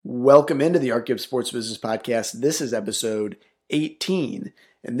Welcome into the Art Gibbs Sports Business Podcast. This is episode 18.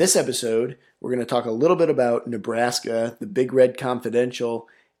 In this episode, we're going to talk a little bit about Nebraska, the Big Red Confidential,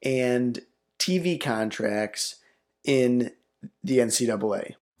 and TV contracts in the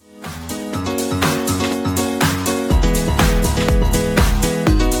NCAA.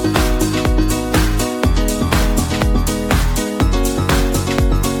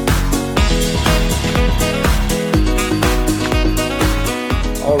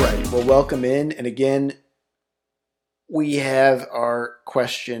 All right, well, welcome in. And again, we have our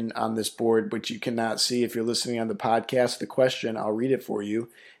question on this board, which you cannot see if you're listening on the podcast. The question, I'll read it for you,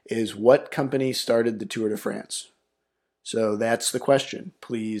 is what company started the Tour de France? So that's the question.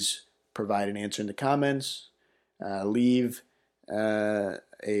 Please provide an answer in the comments. Leave a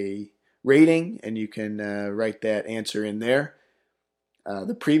rating, and you can write that answer in there.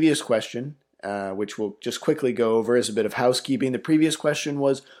 The previous question, which we'll just quickly go over as a bit of housekeeping. The previous question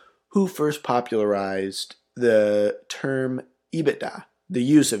was, who first popularized the term EBITDA, the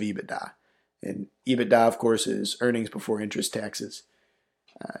use of EBITDA? And EBITDA, of course, is earnings before interest, taxes,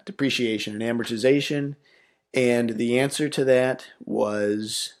 depreciation, and amortization. And the answer to that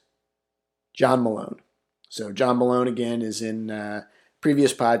was John Malone. So John Malone, again, is in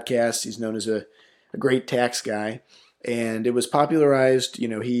previous podcasts. He's known as a great tax guy. And it was popularized,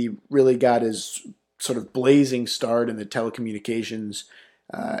 he really got his sort of blazing start in the telecommunications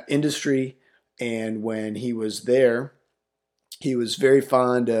industry. And when he was there, he was very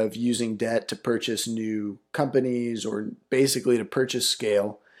fond of using debt to purchase new companies or basically to purchase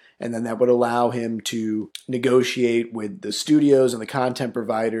scale. And then that would allow him to negotiate with the studios and the content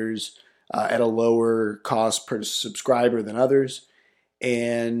providers at a lower cost per subscriber than others.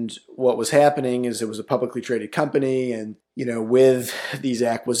 And what was happening is it was a publicly traded company, and with these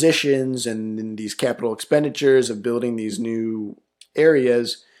acquisitions and these capital expenditures of building these new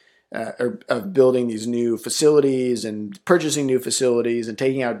areas, or of building these new facilities and purchasing new facilities and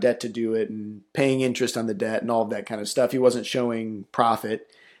taking out debt to do it and paying interest on the debt and all of that kind of stuff, he wasn't showing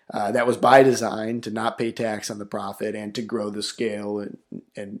profit. That was by design, to not pay tax on the profit and to grow the scale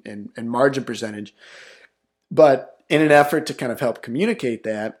and margin percentage. But in an effort to kind of help communicate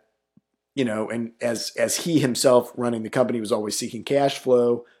that, and as he himself running the company was always seeking cash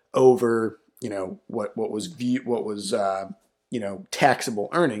flow over, what was taxable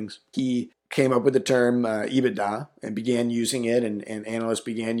earnings, he came up with the term EBITDA and began using it, and analysts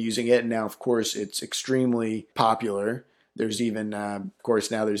began using it. And now, of course, it's extremely popular. There's even, of course,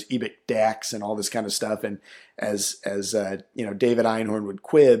 now there's EBITDAX and all this kind of stuff. And as David Einhorn would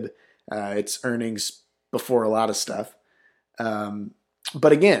quib, it's earnings before a lot of stuff.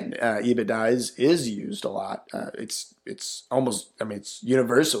 But again, EBITDA is used a lot. It's almost, it's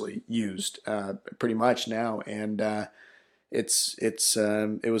universally used pretty much now. And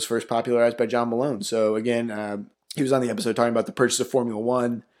it was first popularized by John Malone. So again, he was on the episode talking about the purchase of Formula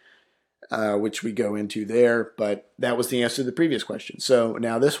One, which we go into there. But that was the answer to the previous question. So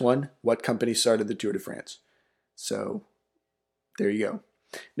now this one, what company started the Tour de France? So there you go.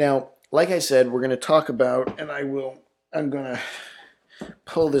 Now, like I said, we're going to talk about, and I'm going to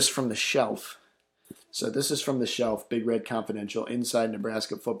pull this from the shelf. So this is from the shelf, Big Red Confidential, Inside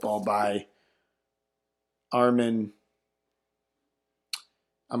Nebraska Football by Armin.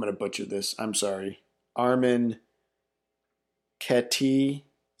 I'm going to butcher this. I'm sorry. Armin Ketiyan.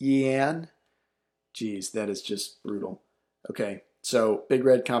 Geez, that is just brutal. Okay, so Big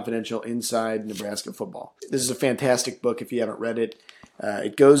Red Confidential, Inside Nebraska Football. This is a fantastic book if you haven't read it.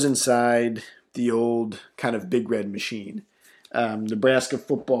 It goes inside the old kind of Big Red machine. Nebraska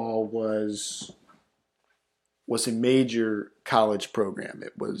football was a major college program.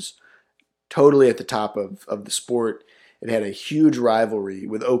 It was totally at the top of the sport. It had a huge rivalry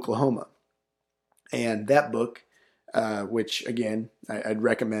with Oklahoma. And that book, which again, I'd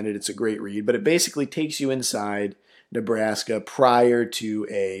recommend it. It's a great read. But it basically takes you inside Nebraska prior to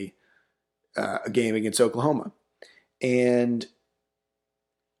a game against Oklahoma. And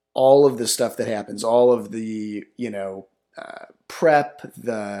all of the stuff that happens, all of the, prep,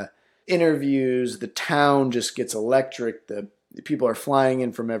 the interviews, the town just gets electric. The people are flying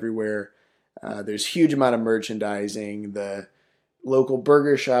in from everywhere. There's huge amount of merchandising. The local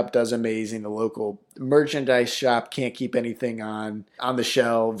burger shop does amazing. The local merchandise shop can't keep anything on the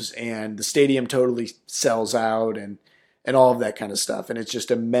shelves, and the stadium totally sells out and all of that kind of stuff. And it's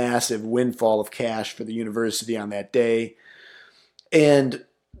just a massive windfall of cash for the university on that day. And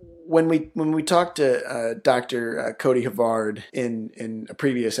when we talked to Dr. Cody Havard in a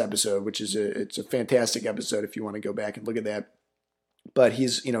previous episode, which is it's a fantastic episode if you want to go back and look at that. But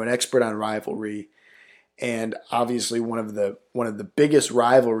he's an expert on rivalry, And obviously one of the biggest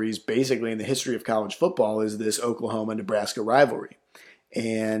rivalries basically in the history of college football is this Oklahoma-Nebraska rivalry.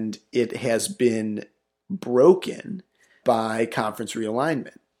 And it has been broken by conference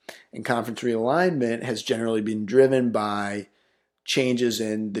realignment. And conference realignment has generally been driven by changes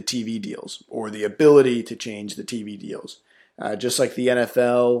in the TV deals or the ability to change the TV deals. Just like the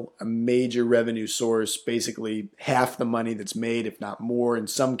NFL, a major revenue source, basically half the money that's made, if not more, in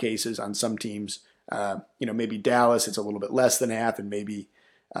some cases on some teams. Maybe Dallas, it's a little bit less than half, and maybe,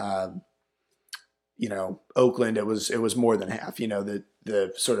 Oakland, it was more than half.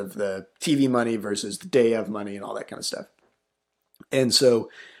 The sort of the TV money versus the day of money and all that kind of stuff. And so,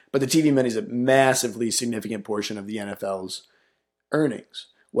 but the TV money is a massively significant portion of the NFL's earnings.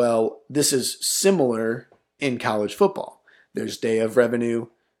 Well, this is similar in college football. There's day of revenue,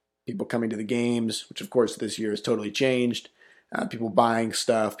 people coming to the games, which of course this year has totally changed. People buying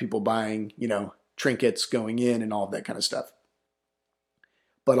stuff, people buying, trinkets going in and all of that kind of stuff.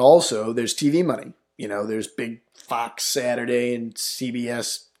 But also there's TV money. There's big Fox Saturday and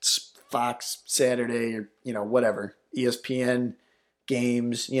CBS Fox Saturday or, whatever, ESPN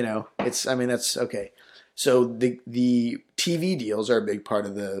games, that's okay. So the TV deals are a big part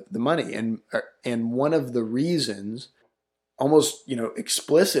of the money. And one of the reasons almost,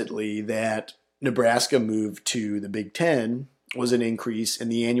 explicitly that Nebraska moved to the Big Ten was an increase in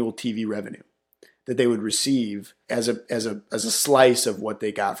the annual TV revenue that they would receive as a slice of what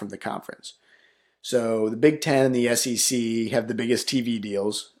they got from the conference. So the Big Ten and the SEC have the biggest TV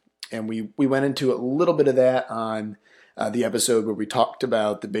deals, and we went into a little bit of that on the episode where we talked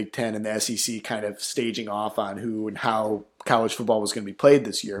about the Big Ten and the SEC kind of staging off on who and how college football was going to be played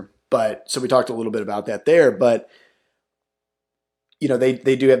this year. So we talked a little bit about that there, but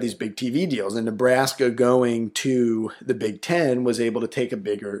they do have these big TV deals, and Nebraska going to the Big Ten was able to take a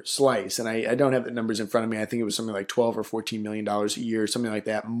bigger slice. And I don't have the numbers in front of me. I think it was something like $12 or $14 million a year, something like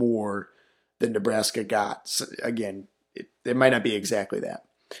that, more than Nebraska got. So again, it might not be exactly that,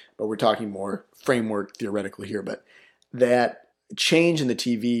 but we're talking more framework theoretically here. But that change in the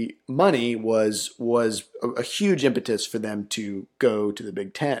TV money was a huge impetus for them to go to the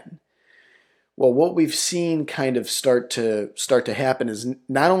Big Ten. Well, what we've seen kind of start to happen is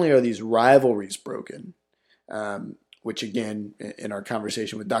not only are these rivalries broken, which again, in our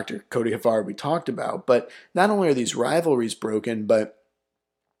conversation with Dr. Cody Havard, we talked about, but not only are these rivalries broken, but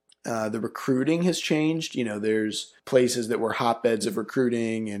the recruiting has changed. There's places that were hotbeds of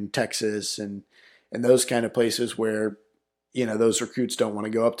recruiting in Texas and those kind of places where, those recruits don't want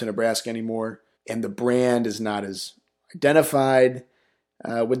to go up to Nebraska anymore. And the brand is not as identified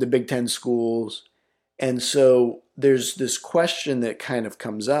with the Big Ten schools. And so there's this question that kind of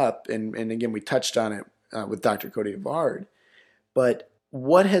comes up, and again, we touched on it with Dr. Cody Havard, but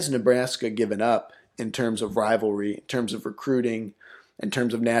what has Nebraska given up in terms of rivalry, in terms of recruiting, in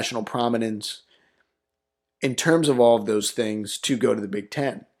terms of national prominence, in terms of all of those things to go to the Big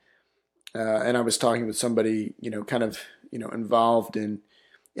Ten? And I was talking with somebody, kind of, involved in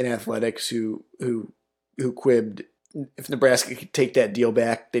athletics who quibbed, if Nebraska could take that deal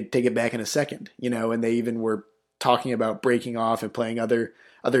back, they'd take it back in a second, and they even were talking about breaking off and playing other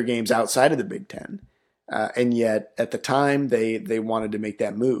games outside of the Big Ten. And yet at the time they wanted to make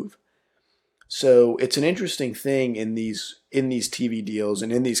that move. So it's an interesting thing in these TV deals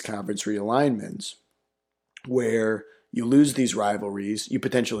and in these conference realignments where you lose these rivalries, you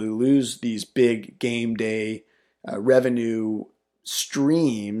potentially lose these big game day revenue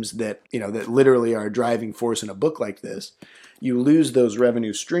streams that literally are a driving force in a book like this. You lose those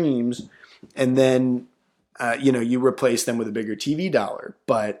revenue streams, and then you replace them with a bigger TV dollar.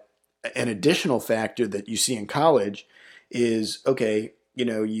 But an additional factor that you see in college is, okay,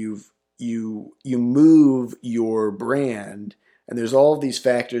 you move your brand, and there's all of these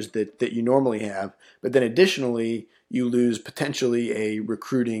factors that you normally have, but then additionally you lose potentially a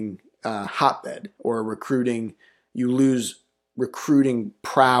recruiting hotbed, or you lose recruiting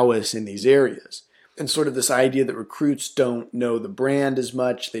prowess in these areas. And sort of this idea that recruits don't know the brand as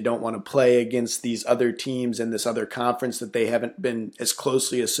much, they don't want to play against these other teams in this other conference that they haven't been as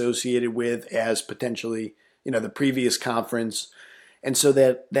closely associated with as potentially, the previous conference. And so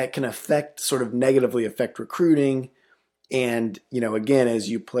that can sort of negatively affect recruiting. And, again, as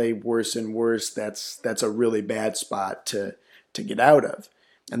you play worse and worse, that's a really bad spot to get out of.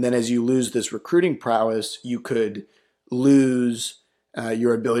 And then as you lose this recruiting prowess, you could lose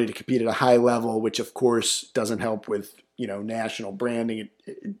your ability to compete at a high level, which of course doesn't help with national branding.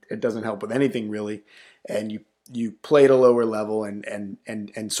 It doesn't help with anything really, and you play at a lower level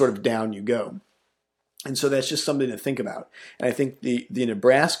and sort of down you go. And so that's just something to think about. And I think the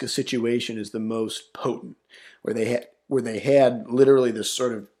Nebraska situation is the most potent, where they had literally this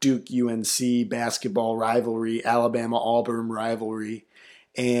sort of Duke UNC basketball rivalry, Alabama Auburn rivalry,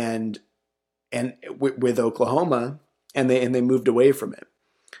 and with Oklahoma, and they moved away from it.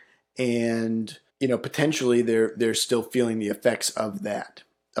 And potentially they're still feeling the effects of that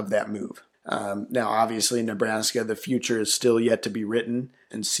move. Now, obviously, Nebraska, the future is still yet to be written,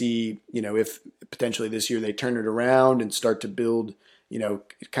 and see, if potentially this year they turn it around and start to build,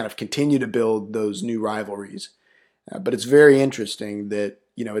 kind of continue to build those new rivalries. But it's very interesting that,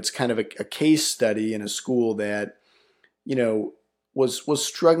 it's kind of a case study in a school that, was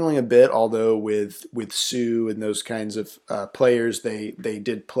struggling a bit, although with Sue and those kinds of players, they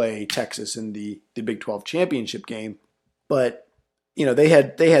did play Texas in the Big 12 championship game, but they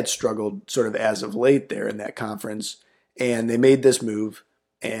had struggled sort of as of late there in that conference, and they made this move,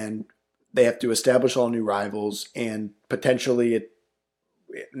 and they have to establish all new rivals, and potentially it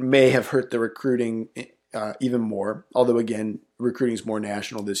may have hurt the recruiting even more. Although again, recruiting is more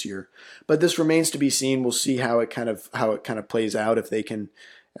national this year, but this remains to be seen. We'll see how it kind of plays out, if they can,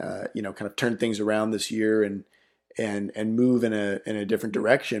 kind of turn things around this year and move in a different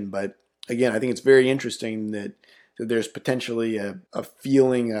direction. But again, I think it's very interesting that there's potentially a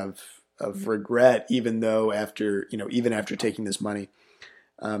feeling of regret, even though even after taking this money.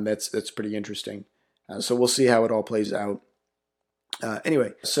 That's pretty interesting. So we'll see how it all plays out.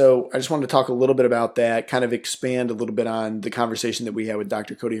 Anyway, so I just wanted to talk a little bit about that, kind of expand a little bit on the conversation that we had with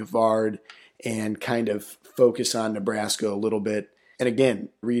Dr. Cody Havard, and kind of focus on Nebraska a little bit. And again,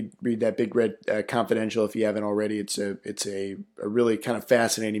 read that Big Red Confidential if you haven't already. It's a really kind of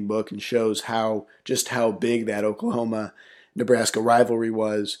fascinating book, and shows how big that Oklahoma-Nebraska rivalry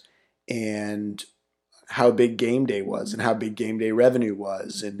was, and how big game day was, and how big game day revenue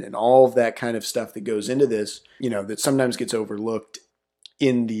was, and all of that kind of stuff that goes into this, that sometimes gets overlooked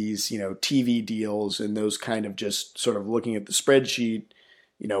in these, TV deals, and those kind of just sort of looking at the spreadsheet,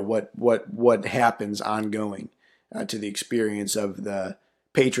 what happens ongoing to the experience of the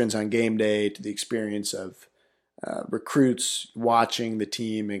patrons on game day, to the experience of recruits watching the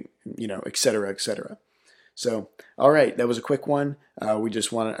team, and, et cetera, et cetera. So, all right, that was a quick one. I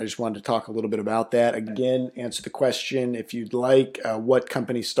just wanted to talk a little bit about that. Again, answer the question if you'd like. What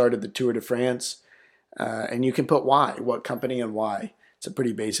company started the Tour de France? And you can put why. What company and why? It's a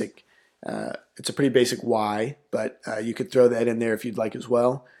pretty basic. Why, but you could throw that in there if you'd like as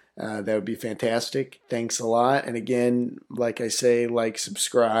well. That would be fantastic. Thanks a lot. And again, like I say,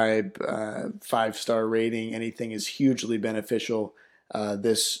 subscribe, 5-star rating. Anything is hugely beneficial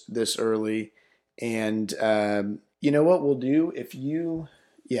this early. And you know what we'll do if you,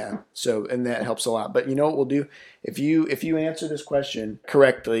 and that helps a lot. But you know what we'll do if you answer this question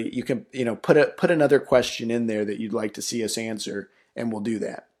correctly, you can put another question in there that you'd like to see us answer, and we'll do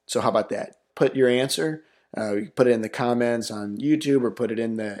that. So how about that? Put your answer. You can put it in the comments on YouTube, or put it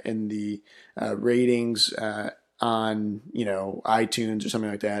in the ratings on iTunes or something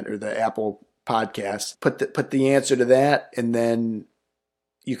like that, or the Apple Podcast. Put the answer to that, and then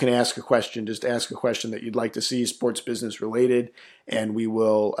you can ask a question. Just ask a question that you'd like to see sports business related, and we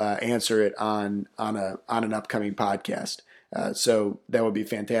will answer it on an upcoming podcast. So that would be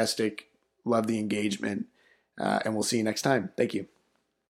fantastic. Love the engagement, and we'll see you next time. Thank you.